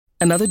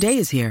Another day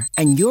is here,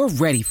 and you're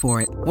ready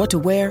for it. What to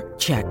wear?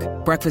 Check.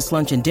 Breakfast,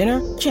 lunch, and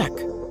dinner? Check.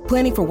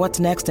 Planning for what's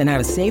next and how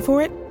to save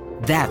for it?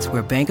 That's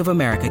where Bank of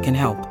America can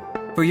help.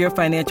 For your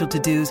financial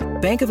to-dos,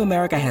 Bank of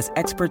America has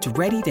experts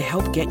ready to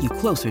help get you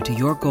closer to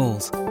your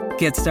goals.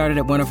 Get started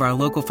at one of our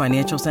local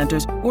financial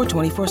centers or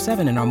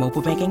 24/7 in our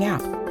mobile banking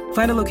app.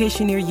 Find a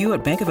location near you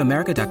at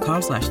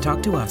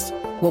bankofamerica.com/talktous.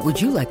 What would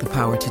you like the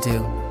power to do?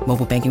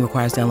 Mobile banking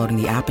requires downloading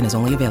the app and is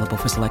only available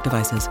for select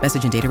devices.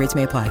 Message and data rates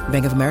may apply.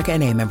 Bank of America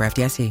N.A., member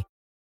FDIC.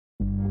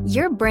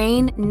 Your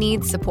brain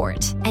needs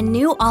support, and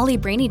new Ollie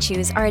Brainy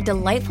Chews are a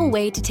delightful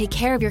way to take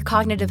care of your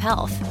cognitive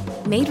health.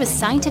 Made with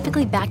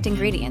scientifically backed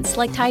ingredients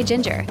like Thai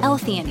ginger,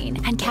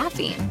 L-theanine, and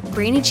caffeine,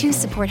 Brainy Chews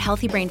support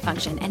healthy brain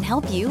function and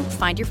help you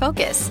find your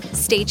focus,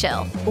 stay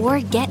chill, or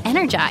get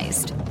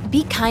energized.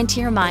 Be kind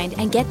to your mind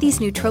and get these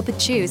nootropic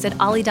chews at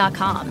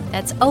ollie.com.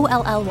 That's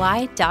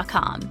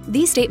OLLY.com.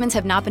 These statements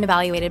have not been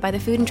evaluated by the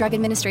Food and Drug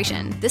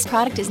Administration. This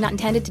product is not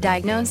intended to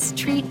diagnose,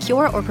 treat,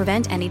 cure, or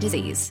prevent any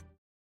disease.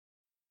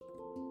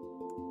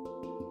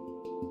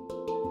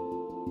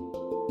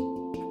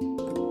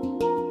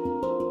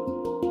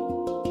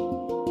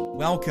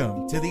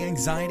 Welcome to the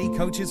Anxiety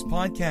Coaches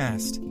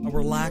Podcast, a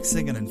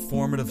relaxing and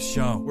informative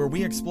show where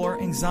we explore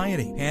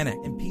anxiety, panic,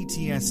 and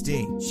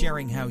PTSD,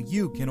 sharing how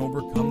you can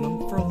overcome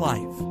them for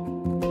life.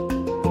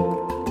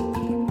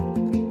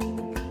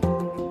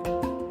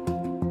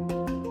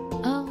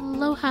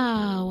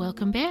 Aloha!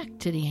 Welcome back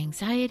to the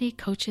Anxiety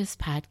Coaches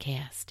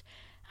Podcast.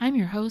 I'm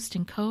your host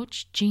and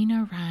coach,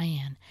 Gina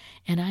Ryan,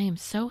 and I am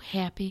so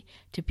happy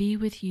to be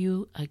with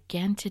you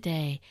again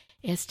today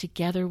as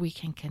together we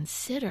can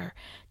consider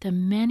the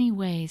many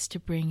ways to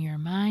bring your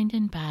mind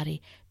and body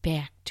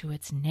back to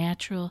its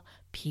natural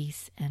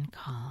peace and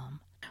calm.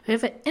 We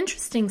have an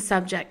interesting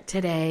subject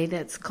today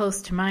that's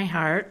close to my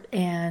heart,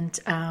 and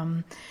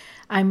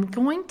I'm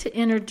going to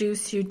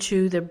introduce you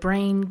to the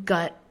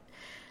brain-gut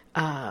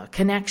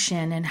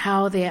connection and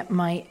how that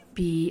might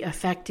be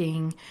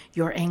affecting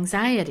your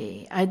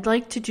anxiety. I'd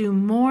like to do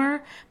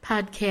more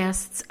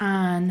podcasts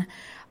on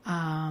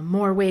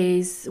more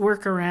ways,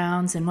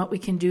 workarounds, and what we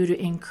can do to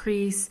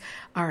increase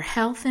our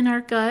health in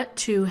our gut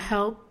to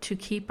help to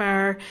keep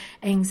our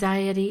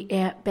anxiety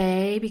at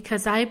bay,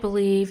 because I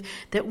believe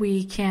that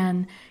we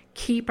can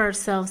keep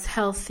ourselves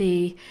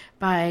healthy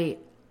by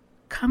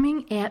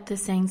coming at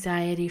this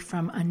anxiety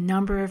from a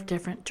number of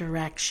different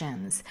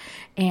directions.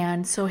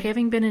 And so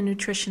having been a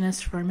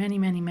nutritionist for many,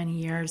 many, many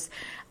years,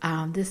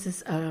 this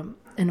is an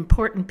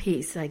important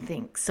piece, I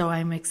think. So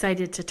I'm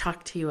excited to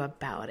talk to you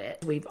about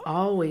it. We've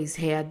always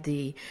had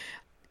the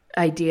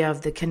idea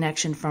of the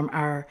connection from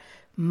our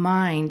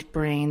mind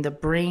brain, the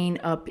brain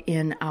up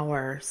in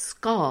our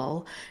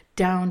skull,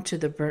 down to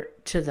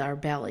our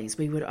bellies.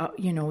 We would,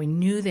 we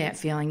knew that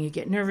feeling. You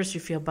get nervous, you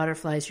feel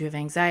butterflies, you have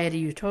anxiety.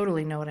 You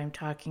totally know what I'm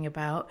talking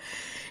about.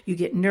 You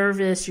get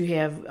nervous, you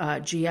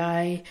have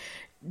GI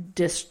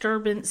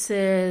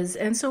disturbances.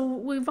 And so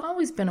we've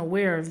always been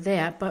aware of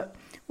that. But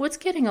what's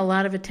getting a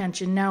lot of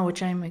attention now,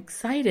 which I'm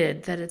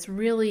excited that it's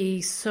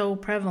really so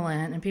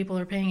prevalent and people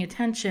are paying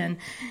attention,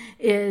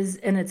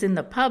 and it's in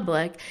the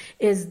public,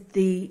 is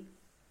the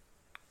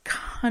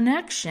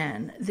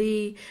connection.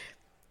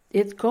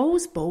 It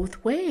goes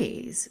both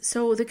ways.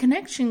 So the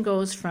connection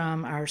goes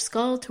from our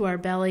skull to our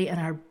belly,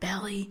 and our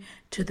belly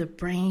to the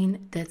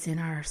brain that's in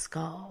our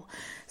skull.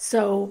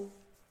 So,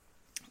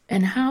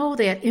 and how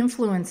that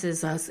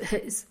influences us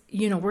is,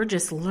 we're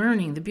just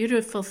learning. The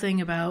beautiful thing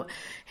about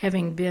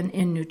having been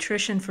in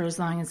nutrition for as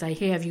long as I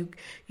have, you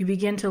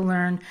begin to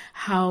learn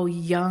how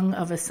young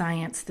of a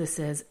science this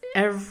is.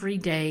 Every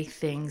day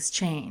things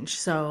change.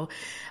 So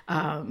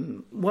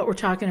what we're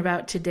talking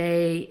about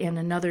today in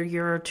another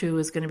year or two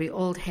is going to be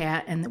old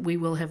hat, and we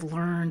will have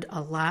learned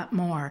a lot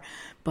more.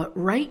 But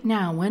right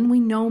now, when we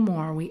know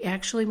more, we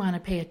actually want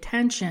to pay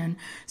attention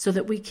so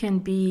that we can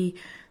be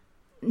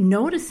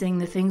noticing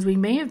the things we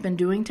may have been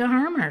doing to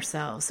harm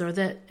ourselves, or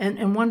that,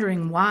 and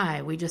wondering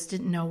why. We just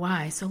didn't know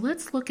why. So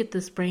let's look at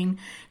this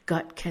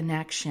brain-gut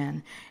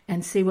connection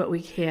and see what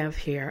we have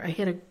here. I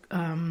had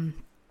a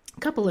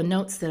couple of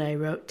notes that I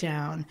wrote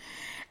down,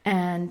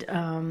 and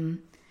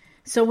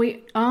so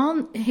we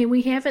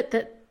have it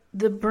that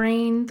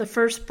the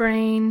first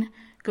brain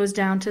goes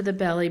down to the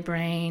belly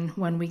brain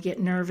when we get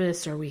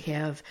nervous or we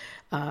have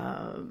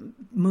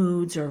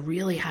moods or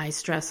really high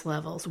stress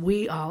levels.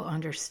 We all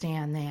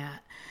understand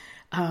that.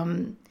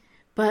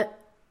 But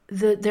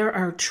there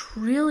are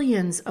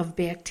trillions of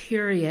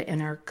bacteria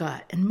in our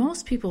gut, and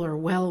most people are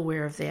well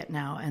aware of that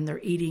now, and they're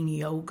eating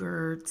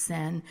yogurts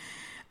and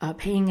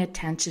paying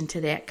attention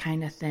to that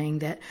kind of thing,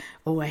 that,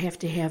 I have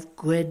to have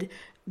good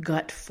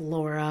gut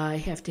flora, I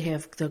have to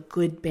have the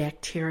good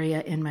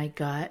bacteria in my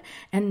gut,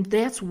 and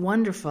that's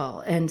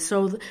wonderful. And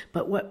so,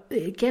 but what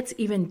it gets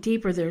even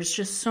deeper, there's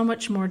just so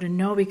much more to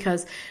know,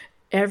 because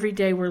every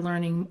day we're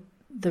learning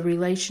the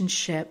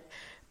relationship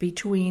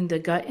between the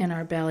gut in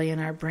our belly and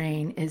our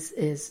brain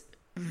is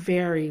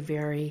very,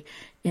 very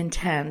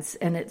intense,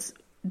 and it's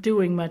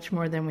doing much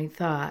more than we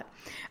thought.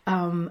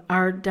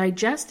 Our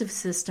digestive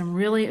system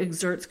really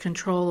exerts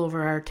control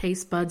over our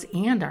taste buds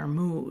and our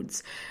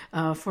moods.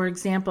 For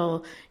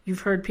example,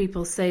 you've heard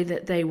people say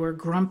that they were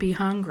grumpy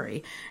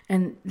hungry,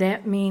 and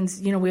that means,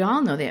 we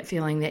all know that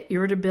feeling, that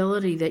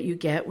irritability that you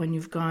get when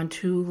you've gone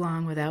too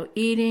long without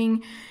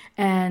eating,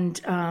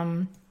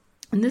 and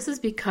this is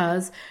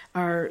because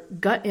our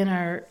gut in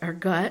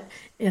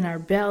our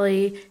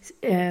belly,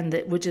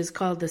 which is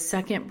called the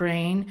second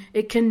brain,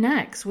 it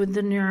connects with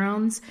the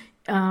neurons,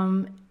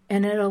 and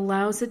it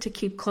allows it to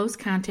keep close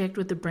contact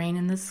with the brain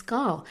and the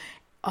skull,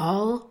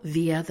 all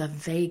via the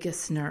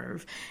vagus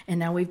nerve. And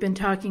now we've been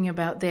talking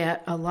about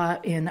that a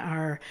lot in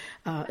our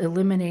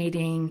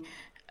eliminating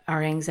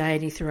our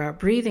anxiety through our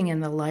breathing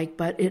and the like,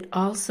 but it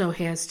also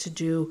has to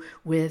do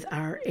with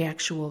our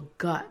actual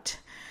gut.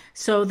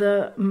 So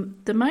the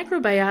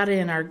microbiota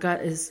in our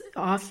gut is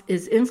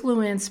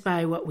influenced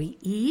by what we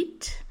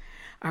eat,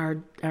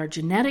 our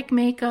genetic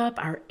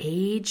makeup, our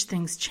age.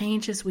 Things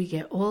change as we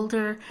get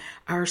older,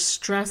 our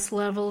stress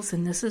levels,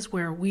 and this is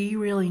where we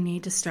really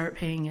need to start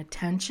paying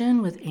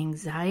attention with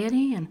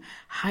anxiety and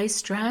high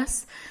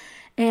stress.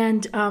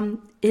 And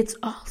it's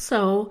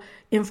also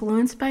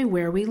influenced by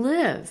where we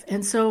live.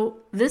 And so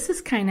this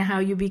is kind of how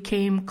you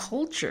became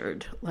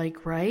cultured.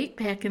 Right?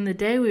 Back in the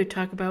day, we would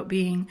talk about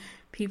being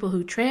people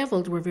who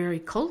traveled were very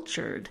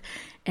cultured,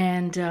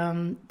 and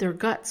their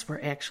guts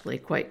were actually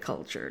quite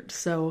cultured.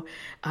 So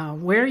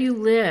where you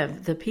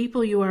live, the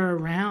people you are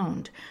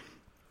around,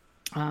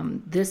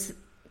 this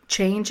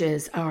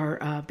changes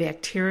our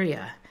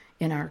bacteria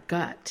in our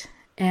gut.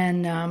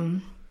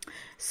 And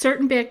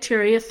certain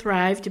bacteria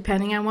thrive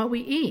depending on what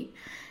we eat.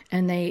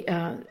 And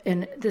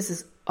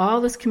this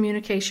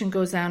communication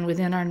goes on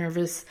within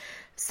our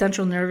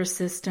central nervous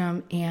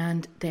system,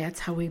 and that's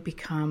how we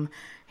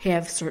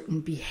have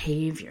certain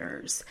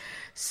behaviors.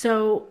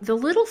 So the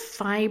little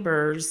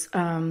fibers,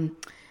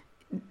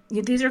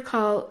 these are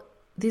called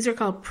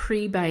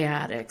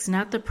prebiotics,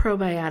 not the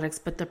probiotics,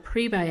 but the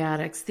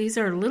prebiotics. These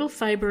are little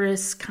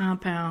fibrous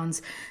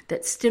compounds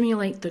that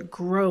stimulate the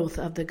growth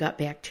of the gut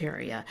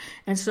bacteria.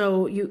 And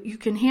so you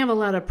can have a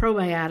lot of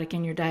probiotic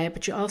in your diet,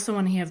 but you also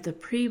want to have the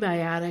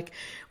prebiotic,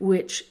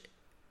 which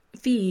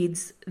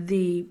feeds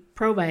the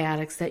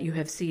probiotics that you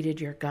have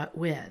seeded your gut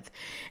with.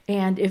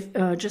 And if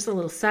just a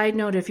little side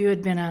note, if you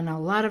had been on a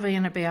lot of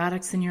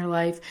antibiotics in your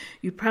life,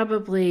 you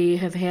probably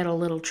have had a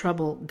little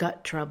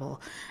gut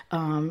trouble.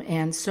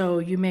 And so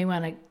you may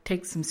want to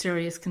take some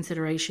serious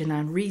consideration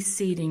on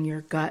reseeding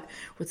your gut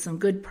with some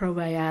good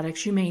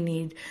probiotics. You may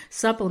need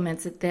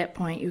supplements at that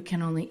point. You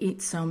can only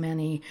eat so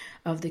many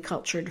of the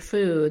cultured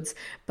foods,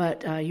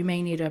 but you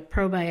may need a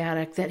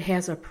probiotic that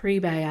has a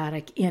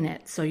prebiotic in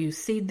it. So you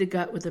seed the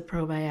gut with the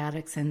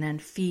probiotics and then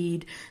feed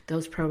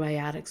those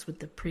probiotics with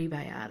the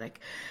prebiotic.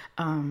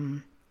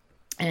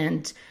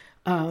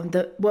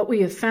 What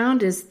we have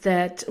found is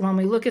that when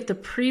we look at the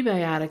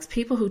prebiotics,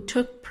 people who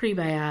took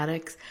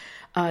prebiotics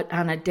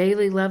on a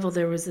daily level,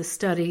 there was a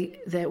study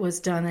that was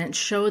done that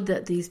showed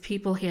that these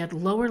people had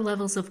lower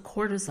levels of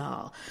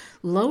cortisol,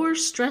 lower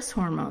stress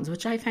hormones,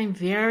 which I find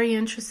very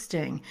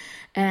interesting.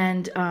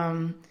 And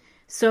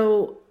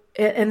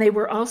and they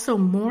were also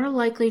more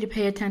likely to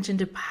pay attention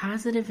to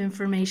positive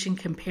information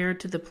compared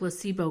to the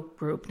placebo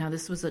group. Now,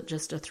 this was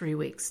just a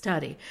 3-week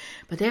study,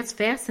 but that's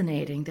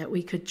fascinating that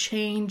we could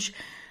change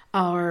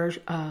our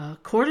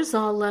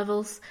cortisol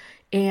levels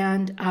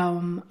and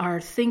our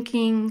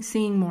thinking,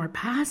 seeing more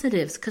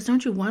positives. Because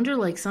don't you wonder,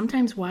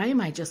 sometimes, why am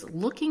I just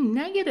looking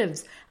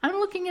negatives? I'm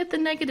looking at the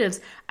negatives.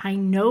 I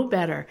know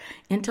better.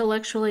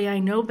 Intellectually, I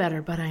know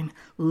better, but I'm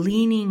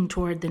leaning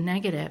toward the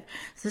negative.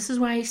 So this is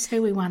why I say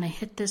we want to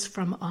hit this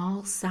from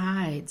all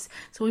sides.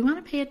 So we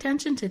want to pay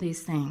attention to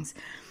these things.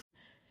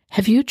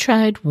 Have you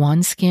tried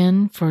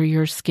OneSkin for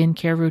your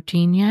skincare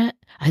routine yet?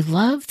 I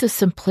love the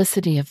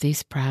simplicity of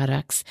these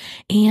products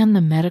and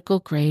the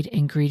medical-grade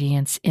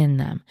ingredients in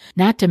them,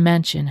 not to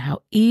mention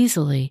how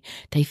easily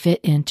they fit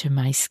into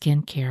my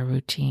skincare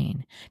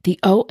routine. The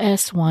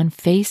OS1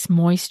 Face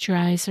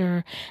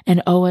Moisturizer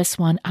and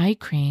OS1 Eye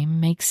Cream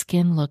make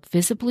skin look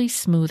visibly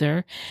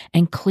smoother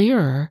and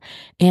clearer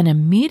and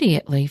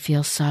immediately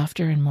feel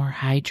softer and more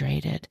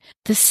hydrated.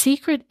 The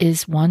secret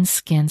is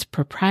OneSkin's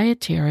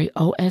proprietary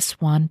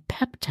OS1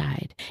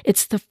 peptide.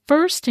 It's the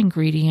first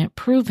ingredient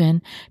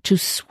proven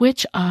to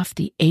switch off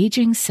the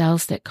aging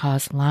cells that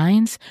cause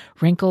lines,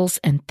 wrinkles,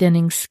 and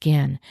thinning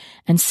skin,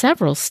 and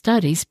several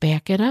studies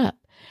back it up.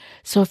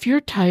 So if you're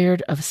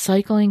tired of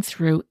cycling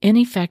through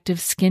ineffective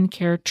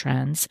skincare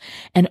trends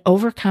and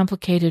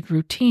overcomplicated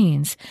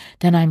routines,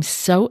 then I'm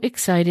so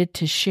excited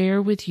to share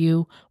with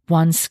you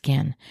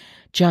OneSkin,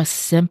 just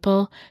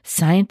simple,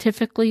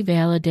 scientifically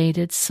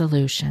validated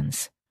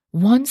solutions.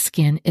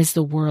 OneSkin is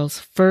the world's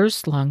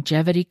first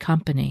longevity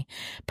company.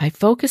 By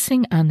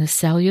focusing on the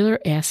cellular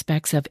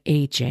aspects of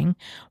aging,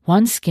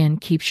 OneSkin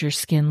keeps your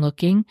skin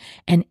looking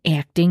and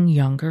acting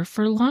younger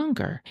for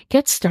longer.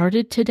 Get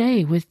started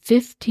today with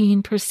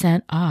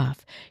 15%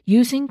 off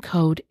using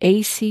code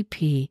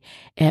ACP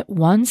at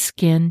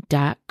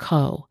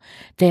oneskin.co.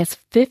 That's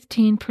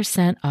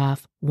 15%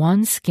 off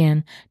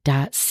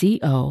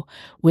oneskin.co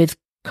with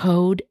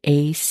code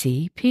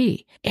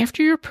ACP.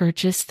 After your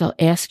purchase, they'll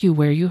ask you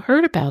where you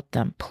heard about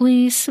them.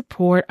 Please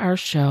support our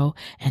show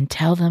and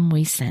tell them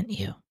we sent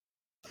you.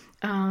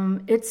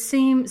 It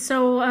seems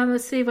so.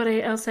 Let's see what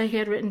else I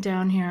had written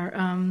down here.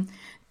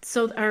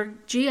 So our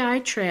GI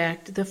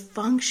tract, the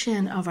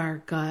function of our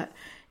gut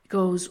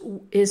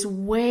is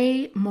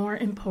way more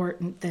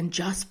important than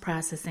just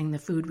processing the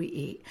food we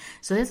eat.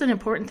 So that's an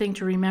important thing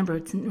to remember.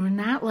 We're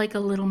not like a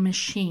little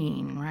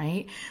machine,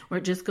 right? Where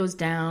it just goes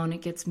down,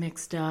 it gets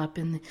mixed up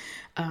in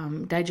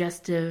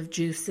digestive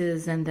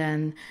juices, and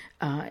then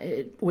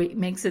it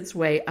makes its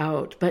way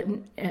out. But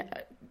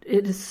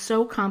it is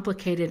so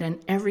complicated,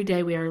 and every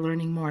day we are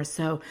learning more.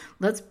 So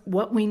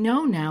what we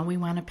know now, we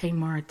want to pay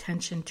more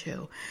attention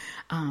to.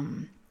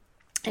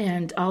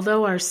 And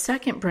although our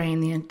second brain,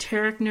 the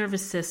enteric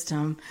nervous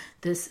system,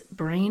 this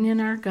brain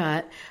in our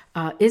gut,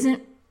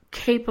 isn't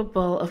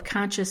capable of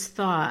conscious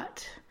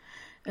thought,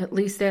 at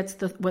least that's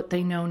what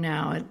they know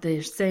now.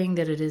 They're saying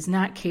that it is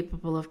not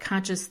capable of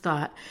conscious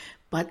thought,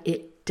 but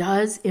it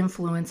does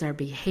influence our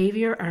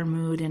behavior, our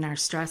mood, and our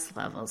stress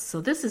levels.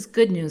 So this is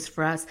good news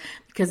for us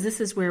because this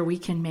is where we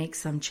can make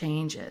some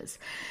changes.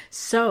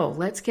 So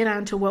let's get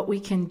on to what we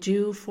can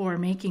do for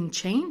making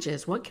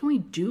changes. What can we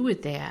do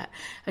with that?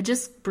 I'm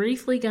just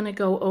briefly going to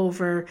go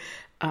over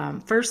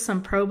first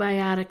some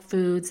probiotic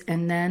foods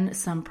and then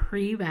some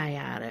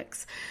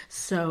prebiotics.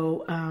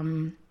 So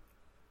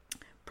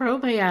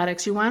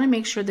probiotics, you want to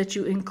make sure that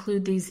you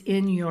include these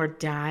in your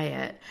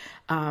diet.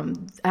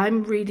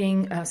 I'm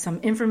reading some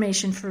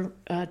information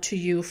to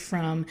you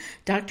from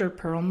Dr.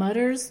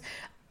 Perlmutter's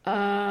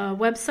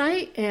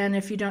website. And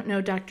if you don't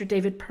know Dr.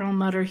 David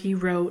Perlmutter, he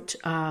wrote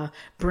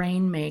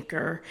Brain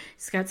Maker.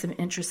 He's got some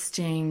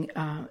interesting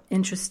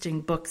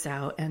books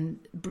out. And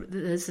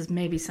this is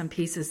maybe some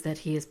pieces that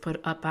he has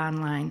put up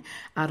online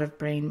out of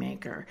Brain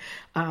Maker.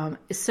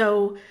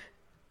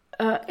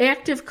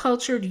 Active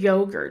cultured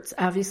yogurts,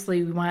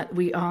 obviously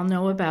we all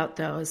know about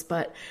those,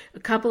 but a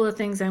couple of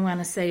things I want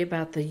to say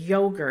about the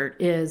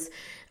yogurt is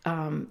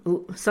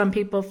some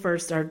people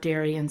first are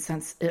dairy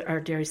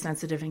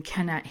sensitive and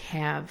cannot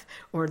have,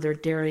 or they're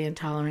dairy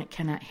intolerant,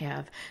 cannot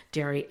have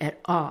dairy at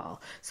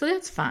all. So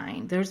that's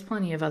fine. There's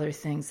plenty of other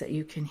things that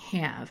you can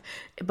have.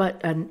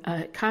 But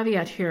a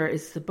caveat here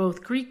is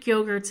both Greek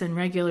yogurts and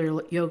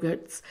regular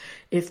yogurts,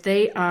 if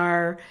they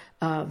are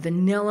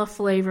vanilla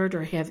flavored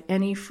or have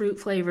any fruit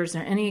flavors or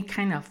any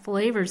kind of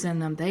flavors in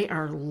them, they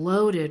are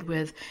loaded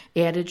with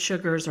added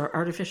sugars or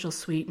artificial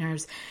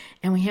sweeteners.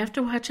 And we have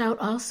to watch out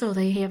also,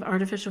 they have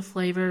artificial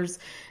flavors.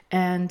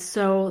 And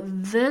so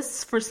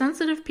this, for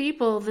sensitive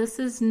people, this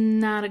is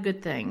not a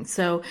good thing.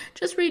 So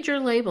just read your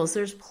labels.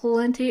 There's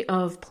plenty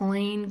of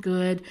plain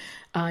good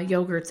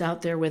yogurts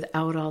out there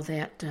without all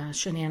that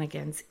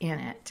shenanigans in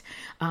it.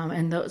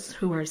 And those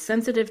who are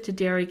sensitive to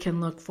dairy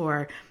can look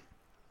for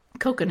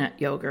coconut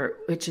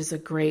yogurt, which is a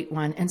great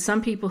one. And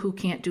some people who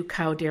can't do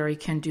cow dairy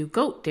can do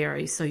goat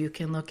dairy, so you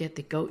can look at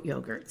the goat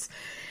yogurts.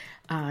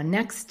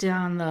 Next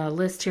on the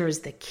list here is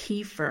the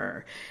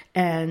kefir.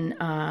 And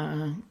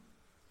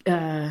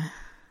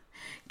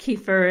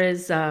kefir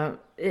is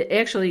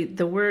actually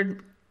the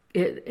word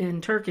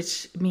in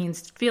Turkish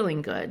means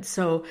feeling good,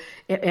 so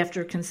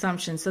after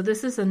consumption. So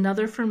this is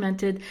another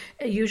fermented,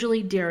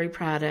 usually dairy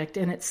product,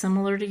 and it's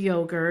similar to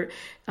yogurt.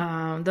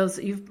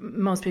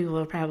 Most people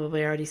have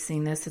probably already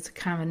seen this. It's a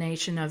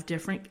combination of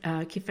different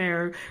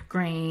kefir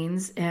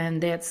grains,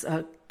 and that's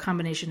a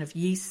combination of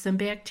yeasts and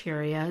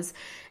bacterias,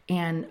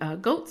 and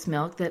goat's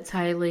milk that's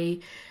high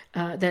in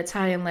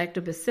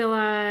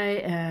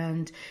lactobacilli,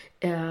 and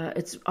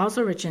it's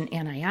also rich in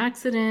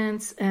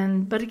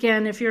antioxidants. But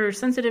again, if you're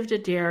sensitive to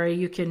dairy,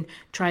 you can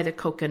try the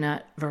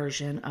coconut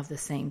version of the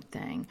same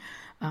thing.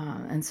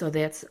 And so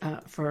that's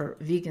for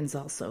vegans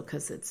also,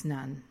 because it's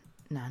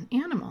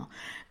non-animal.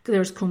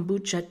 There's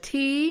kombucha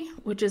tea,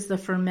 which is the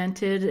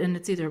fermented, and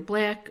it's either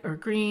black or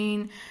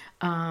green.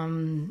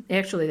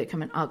 Actually, they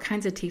come in all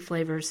kinds of tea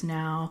flavors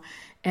now,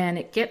 and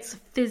it gets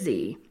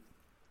fizzy.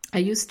 I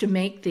used to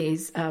make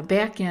these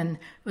back in, it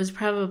was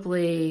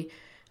probably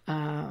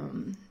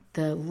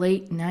the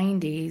late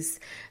 90s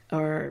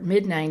or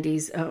mid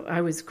 90s.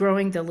 I was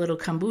growing the little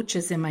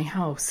kombuchas in my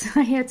house.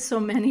 I had so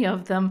many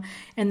of them,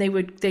 and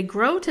they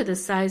grow to the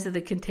size of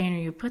the container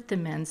you put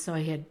them in. So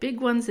I had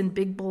big ones in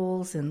big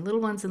bowls and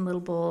little ones in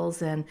little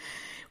bowls, and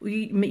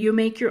you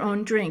make your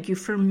own drink. You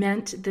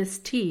ferment this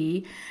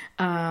tea,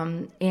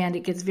 and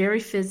it gets very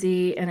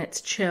fizzy, and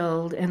it's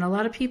chilled, and a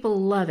lot of people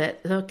love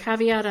it. The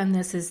caveat on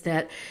this is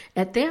that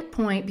at that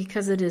point,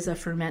 because it is a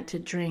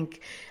fermented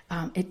drink,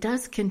 it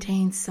does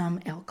contain some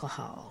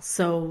alcohol.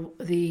 So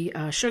the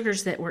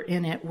sugars that were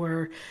in it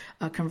were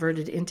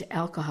converted into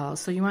alcohol.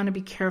 So you want to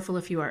be careful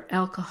if you are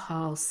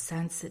alcohol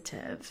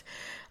sensitive.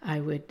 I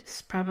would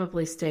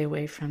probably stay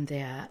away from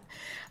that.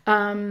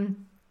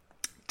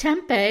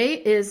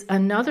 Tempeh is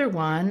another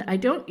one. I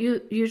don't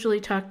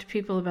usually talk to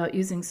people about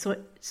using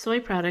soy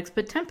products,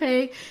 but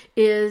tempeh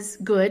is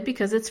good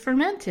because it's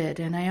fermented.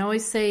 And I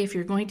always say if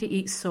you're going to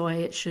eat soy,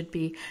 it should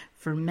be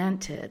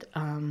fermented.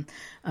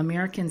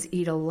 Americans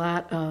eat a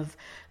lot of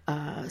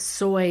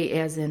soy,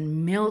 as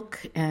in milk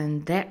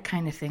and that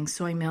kind of thing,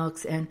 soy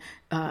milks, and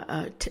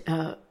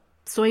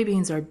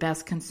soybeans are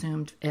best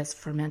consumed as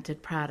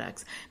fermented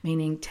products,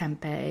 meaning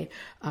tempeh,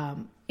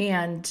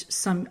 and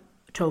some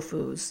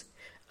tofus.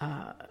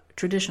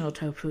 Traditional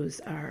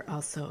tofus are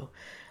also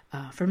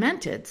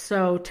fermented.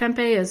 So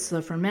tempeh is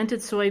the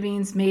fermented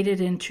soybeans made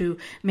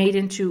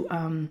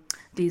into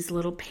these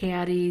little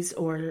patties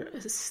or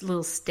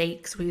little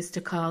steaks, we used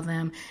to call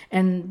them,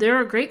 and they're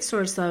a great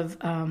source of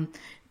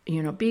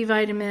B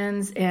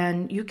vitamins,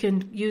 and you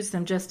can use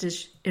them just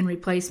as in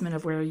replacement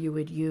of where you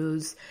would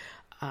use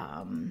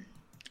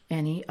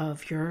any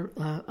of your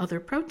other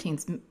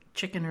proteins,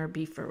 chicken or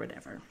beef or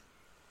whatever.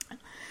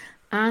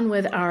 On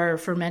with our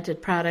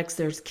fermented products,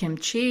 there's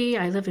kimchi.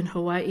 I live in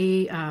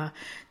Hawaii.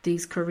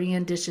 These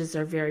Korean dishes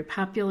are very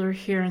popular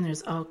here, and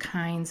there's all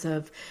kinds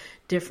of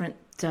different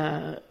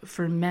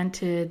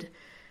fermented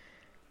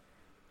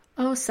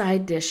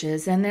side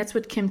dishes, and that's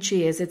what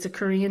kimchi is. It's a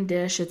Korean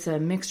dish. It's a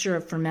mixture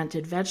of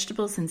fermented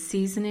vegetables and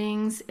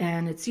seasonings,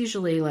 and it's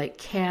usually like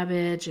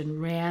cabbage and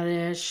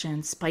radish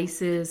and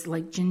spices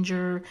like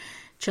ginger,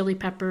 chili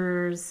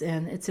peppers,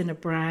 and it's in a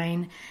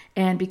brine.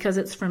 And because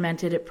it's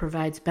fermented, it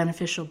provides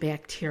beneficial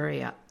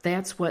bacteria.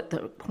 That's what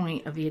the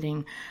point of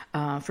eating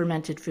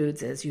fermented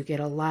foods is. You get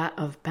a lot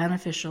of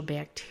beneficial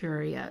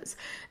bacteria.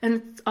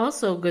 And it's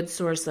also a good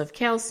source of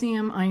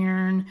calcium,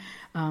 iron,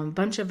 a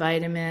bunch of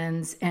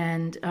vitamins,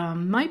 and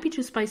might be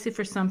too spicy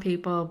for some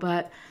people,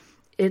 but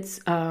it's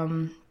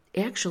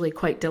actually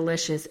quite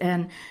delicious.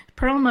 And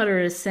Perlmutter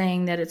is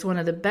saying that it's one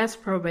of the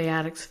best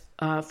probiotics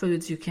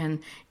foods you can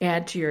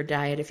add to your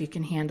diet if you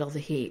can handle the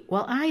heat.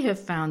 Well, I have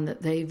found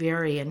that they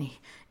vary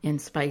in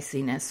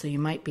spiciness, so you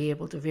might be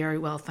able to very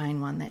well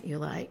find one that you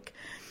like.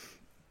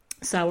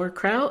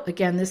 Sauerkraut,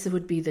 again, this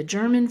would be the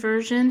German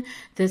version.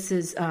 This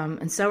is,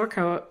 and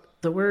sauerkraut,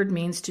 the word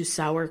means to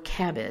sour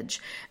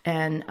cabbage,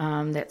 and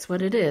that's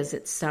what it is.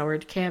 It's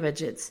soured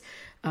cabbage. It's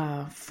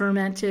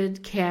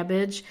fermented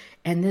cabbage,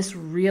 and this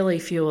really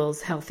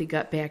fuels healthy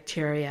gut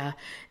bacteria,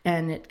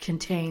 and it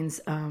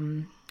contains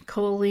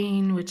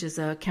choline, which is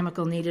a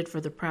chemical needed for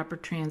the proper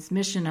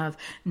transmission of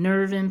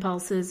nerve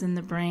impulses in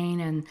the brain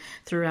and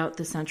throughout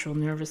the central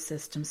nervous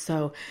system.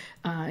 So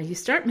you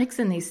start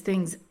mixing these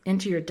things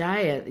into your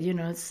diet,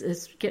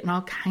 it's getting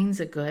all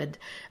kinds of good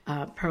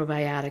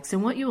probiotics.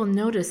 And what you will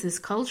notice is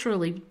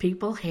culturally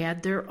people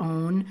had their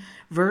own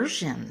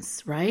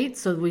versions, right?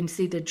 So we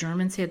see the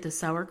Germans had the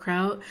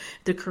sauerkraut,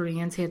 the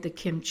Koreans had the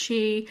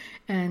kimchi,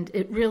 and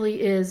it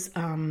really is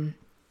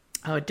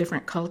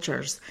different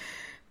cultures.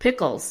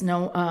 Pickles,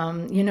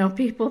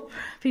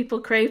 people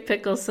crave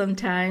pickles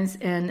sometimes,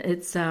 and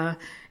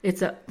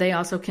they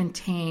also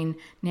contain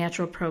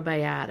natural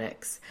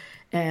probiotics.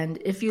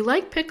 And if you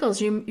like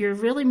pickles, you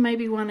really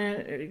maybe want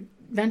to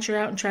venture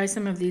out and try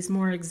some of these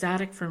more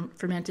exotic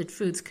fermented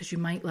foods, because you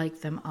might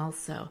like them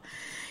also.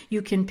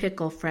 You can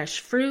pickle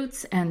fresh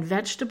fruits and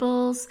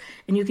vegetables,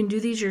 and you can do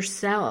these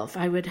yourself.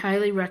 I would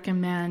highly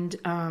recommend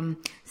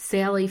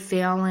Sally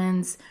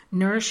Fallon's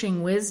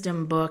Nourishing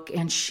Wisdom book,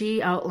 and she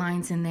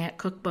outlines in that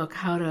cookbook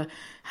how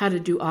to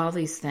do all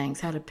these things,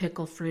 how to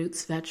pickle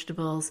fruits,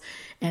 vegetables,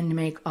 and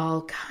make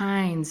all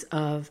kinds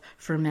of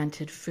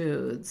fermented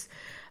foods.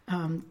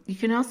 You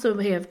can also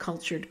have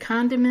cultured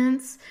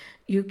condiments.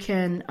 You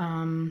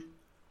can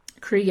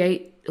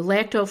create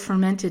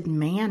lacto-fermented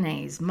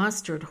mayonnaise,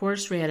 mustard,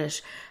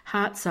 horseradish,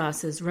 hot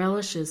sauces,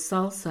 relishes,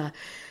 salsa,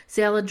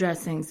 salad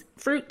dressings,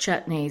 fruit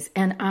chutneys.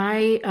 And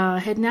I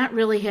had not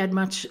really had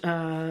much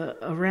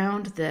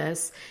around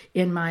this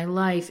in my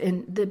life,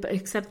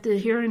 except that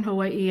here in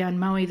Hawaii on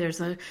Maui,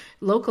 there's a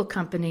local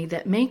company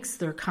that makes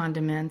their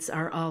condiments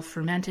are all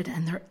fermented,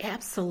 and they're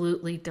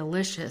absolutely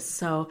delicious.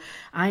 So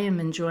I am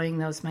enjoying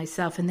those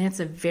myself, and that's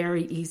a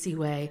very easy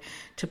way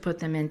to put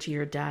them into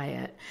your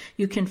diet.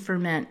 You can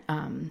ferment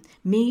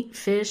meat,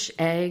 fish,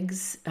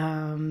 eggs,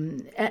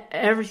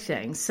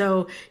 everything.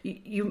 So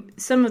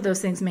some of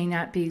those things may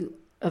not be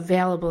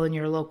available in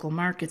your local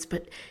markets,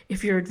 but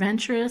if you're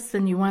adventurous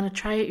and you want to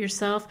try it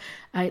yourself,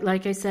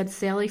 like I said,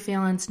 Sally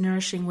Fallon's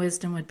Nourishing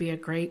Wisdom would be a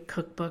great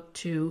cookbook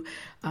to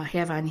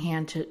have on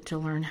hand to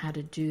learn how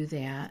to do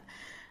that.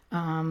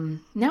 Now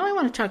I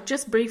want to talk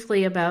just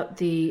briefly about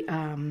the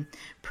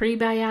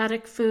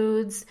prebiotic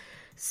foods.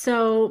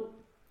 So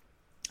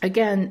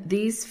again,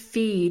 these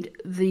feed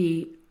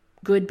the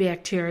good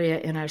bacteria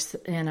in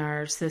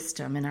our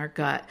system, in our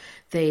gut.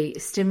 They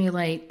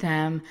stimulate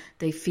them,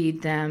 they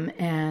feed them,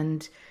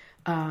 and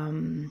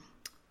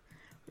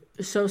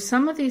so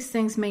some of these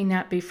things may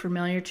not be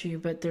familiar to you,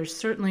 but they're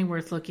certainly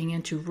worth looking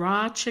into.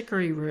 Raw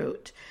chicory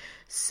root.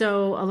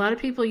 So a lot of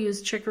people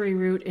use chicory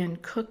root in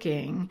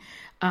cooking.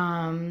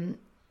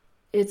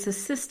 It's a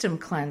system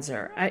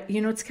cleanser.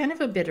 It's kind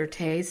of a bitter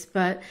taste,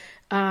 but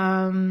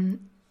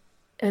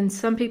And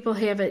some people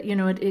have it,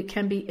 it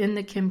can be in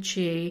the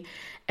kimchi,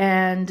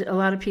 and a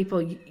lot of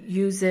people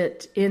use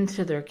it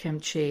into their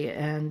kimchi.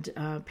 And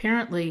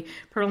apparently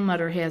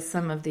Perlmutter has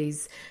some of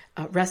these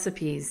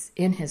recipes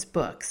in his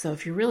book. So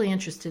if you're really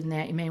interested in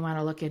that, you may want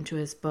to look into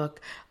his book,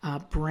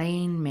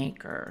 Brain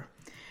Maker.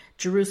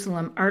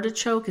 Jerusalem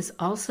artichoke is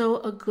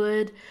also a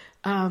good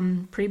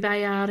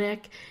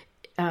prebiotic.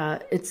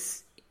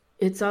 It's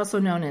also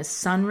known as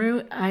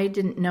sunroot. I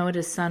didn't know it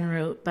as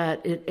sunroot,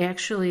 but it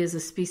actually is a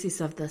species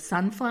of the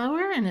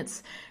sunflower, and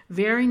it's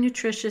very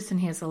nutritious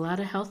and has a lot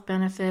of health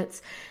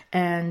benefits.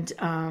 And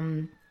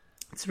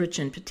it's rich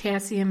in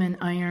potassium and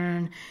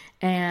iron,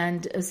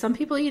 and some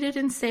people eat it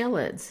in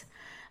salads.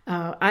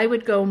 I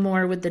would go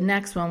more with the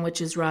next one,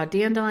 which is raw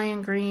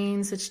dandelion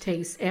greens, which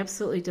tastes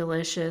absolutely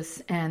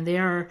delicious, and they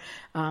are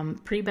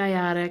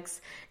prebiotics,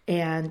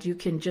 and you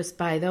can just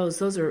buy those.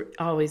 Those are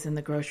always in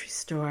the grocery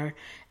store,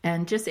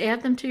 and just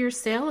add them to your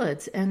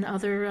salads and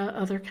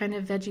other kind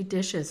of veggie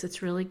dishes.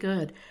 It's really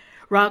good.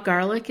 Raw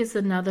garlic is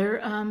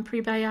another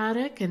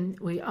prebiotic, and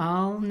we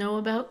all know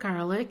about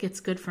garlic. It's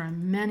good for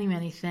many,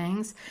 many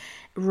things.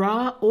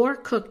 Raw or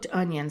cooked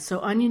onion. So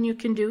onion you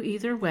can do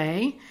either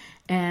way,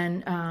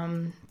 and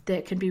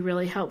that can be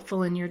really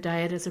helpful in your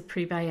diet as a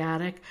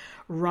prebiotic.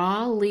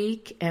 Raw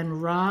leek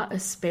and raw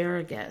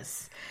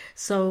asparagus.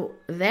 So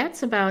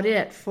that's about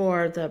it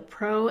for the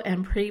pro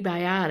and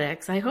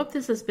prebiotics. I hope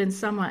this has been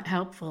somewhat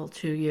helpful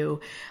to you.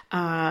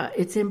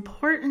 It's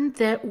important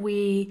that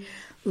we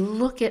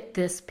look at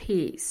this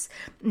piece.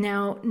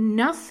 Now,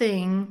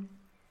 nothing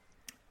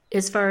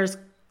as far as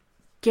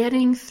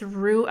getting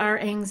through our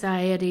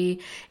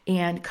anxiety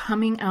and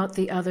coming out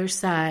the other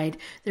side,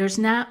 there's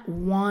not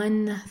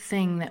one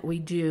thing that we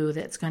do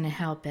that's going to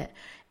help it.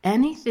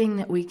 Anything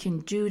that we can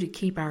do to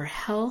keep our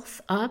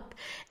health up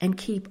and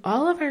keep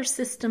all of our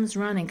systems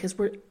running, because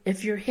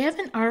if you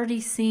haven't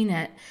already seen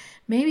it,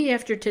 maybe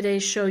after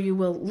today's show you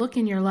will look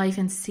in your life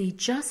and see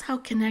just how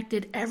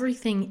connected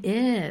everything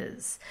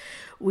is.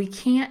 We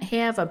can't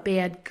have a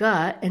bad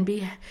gut and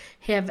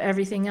have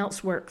everything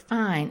else work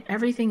fine.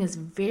 Everything is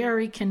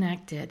very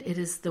connected. It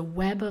is the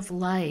web of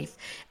life.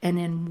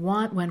 And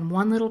when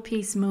one little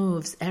piece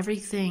moves,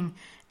 everything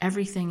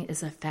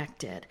is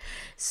affected.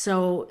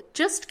 So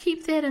just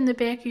keep that in the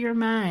back of your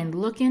mind.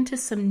 Look into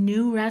some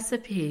new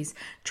recipes.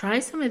 Try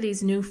some of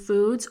these new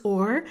foods,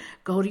 or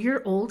go to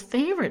your old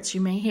favorites.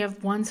 You may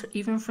have ones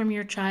even from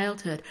your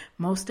childhood.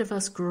 Most of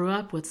us grew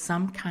up with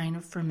some kind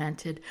of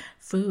fermented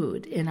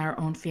food in our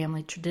own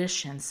family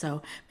tradition.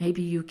 So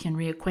maybe you can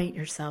reacquaint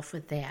yourself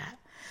with that.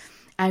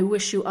 I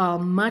wish you all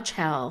much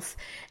health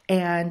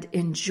and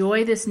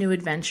enjoy this new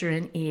adventure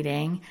in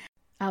eating.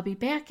 I'll be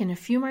back in a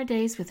few more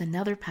days with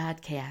another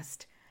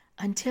podcast.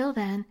 Until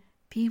then,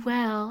 be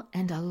well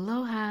and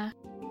aloha.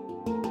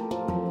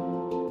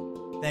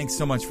 Thanks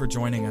so much for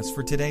joining us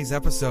for today's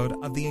episode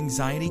of the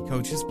Anxiety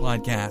Coaches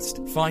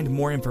Podcast. Find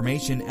more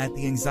information at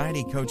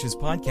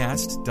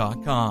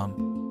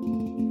theanxietycoachespodcast.com.